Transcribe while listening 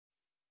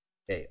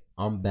Okay,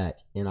 I'm back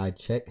and I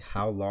checked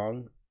how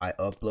long I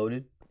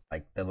uploaded,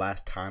 like the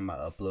last time I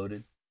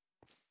uploaded,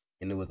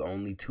 and it was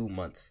only 2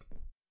 months.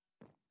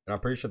 And I'm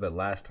pretty sure the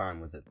last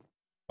time was at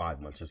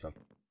 5 months or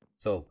something.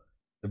 So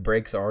the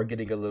breaks are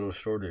getting a little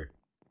shorter,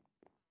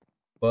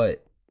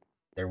 but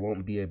there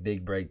won't be a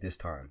big break this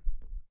time.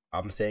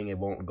 I'm saying it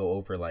won't go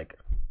over like,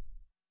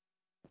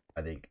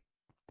 I think,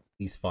 at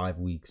least 5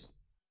 weeks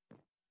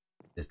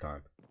this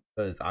time.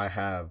 Because I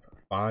have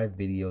 5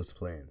 videos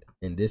planned,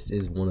 and this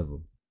is one of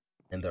them.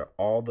 And they're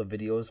all the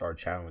videos are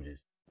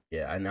challenges.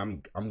 Yeah, and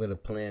I'm gonna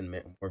plan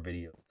more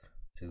videos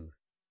too.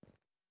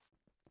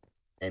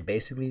 And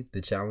basically,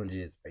 the challenge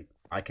is like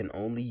I can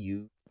only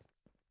use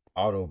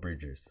auto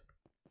bridgers.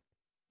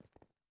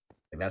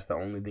 Like that's the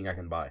only thing I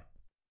can buy.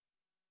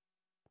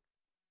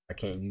 I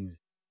can't use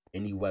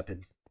any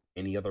weapons,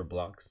 any other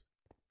blocks,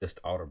 just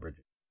auto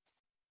bridgers.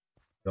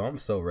 Yo, I'm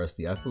so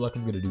rusty. I feel like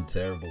I'm gonna do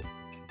terrible.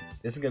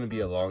 This is gonna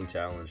be a long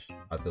challenge.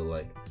 I feel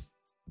like.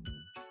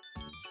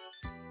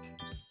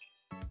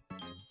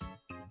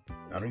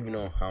 I don't even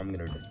know how I'm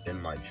gonna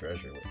defend my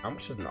treasure. Wait, how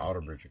much is an auto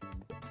bridger?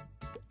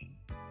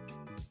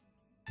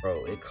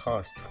 Bro, it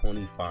costs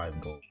 25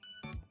 gold.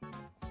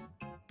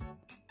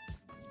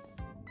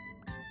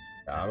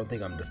 I don't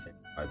think I'm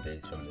defending my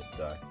base from this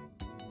guy.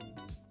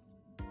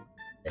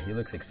 Yeah, he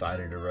looks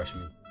excited to rush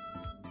me.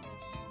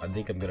 I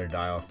think I'm gonna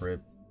die off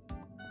rip.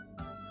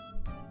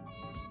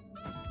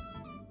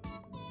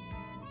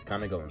 It's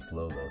kind of going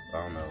slow though, so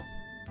I don't know.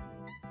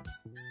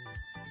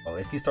 Oh,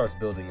 if he starts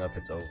building up,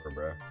 it's over,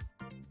 bro.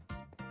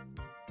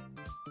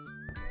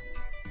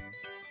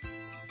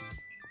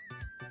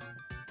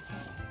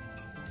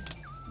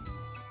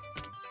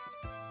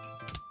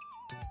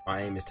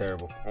 My aim is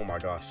terrible. Oh my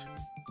gosh.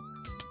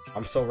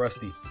 I'm so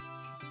rusty.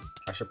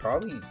 I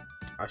probably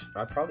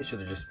should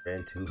have just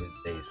ran to his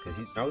base because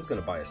now he's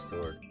gonna buy a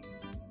sword.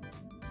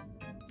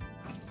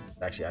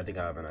 Actually, I think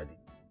I have an idea.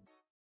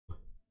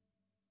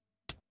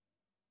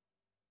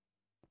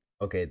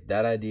 Okay,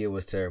 that idea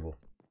was terrible.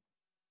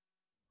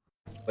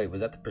 Wait,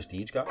 was that the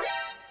prestige guy?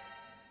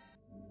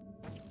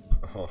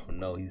 Oh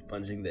no, he's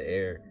punching the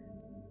air.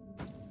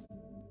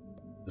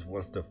 Just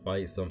wants to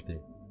fight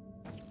something.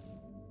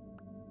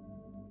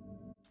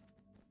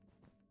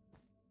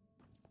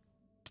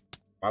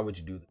 Why would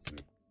you do this to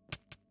me?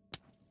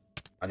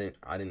 I didn't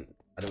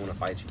want to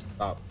fight you.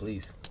 Stop,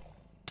 please.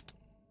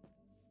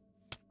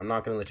 I'm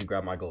not gonna let you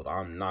grab my gold.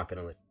 I'm not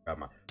gonna let you grab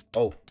my.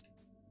 Oh,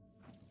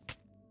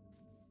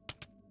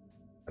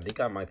 I think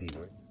I might be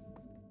winning.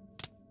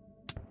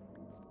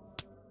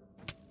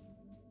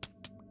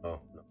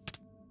 Oh no.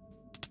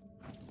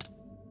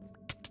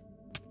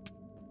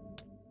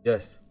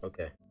 Yes.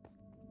 Okay.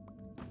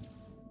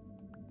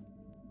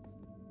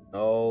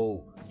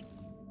 No.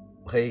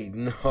 Wait.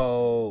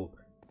 No.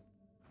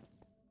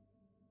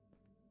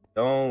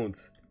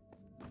 Don't.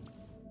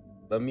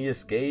 Let me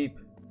escape.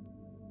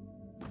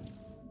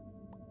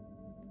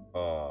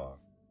 Oh.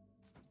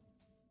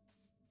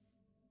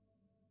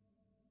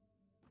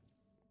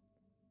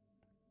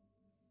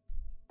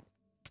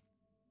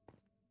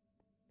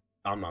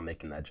 I'm not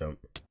making that jump.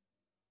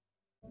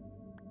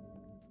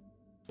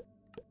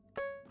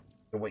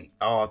 Wait.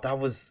 Oh, that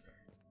was...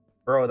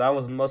 Bro, that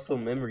was muscle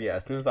memory.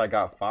 As soon as I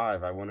got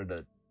 5, I wanted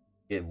to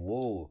get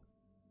wool.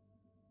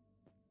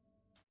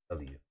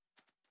 W.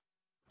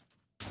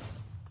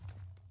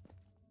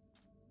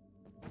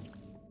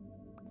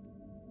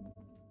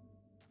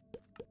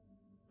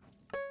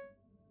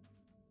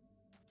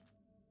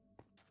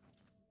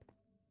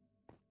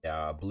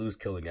 Yeah, blue's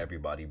killing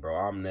everybody, bro.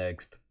 I'm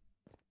next.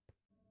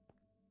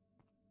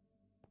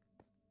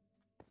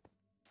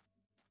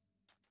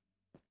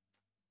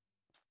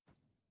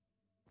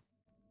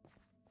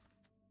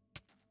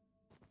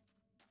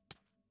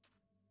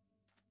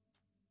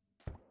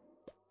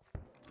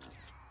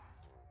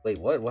 Wait,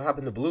 what? What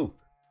happened to blue?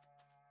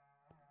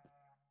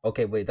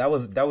 Okay, wait, that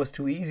was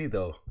too easy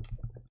though.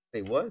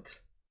 Wait, what?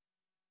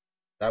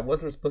 That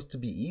wasn't supposed to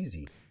be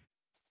easy.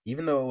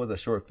 Even though it was a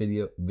short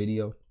video,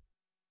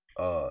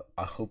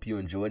 I hope you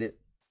enjoyed it.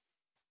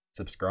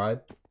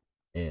 Subscribe,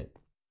 and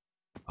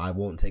I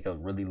won't take a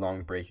really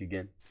long break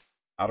again.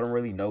 I don't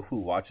really know who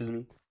watches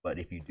me, but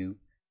if you do,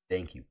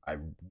 thank you. I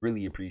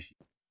really appreciate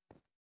it.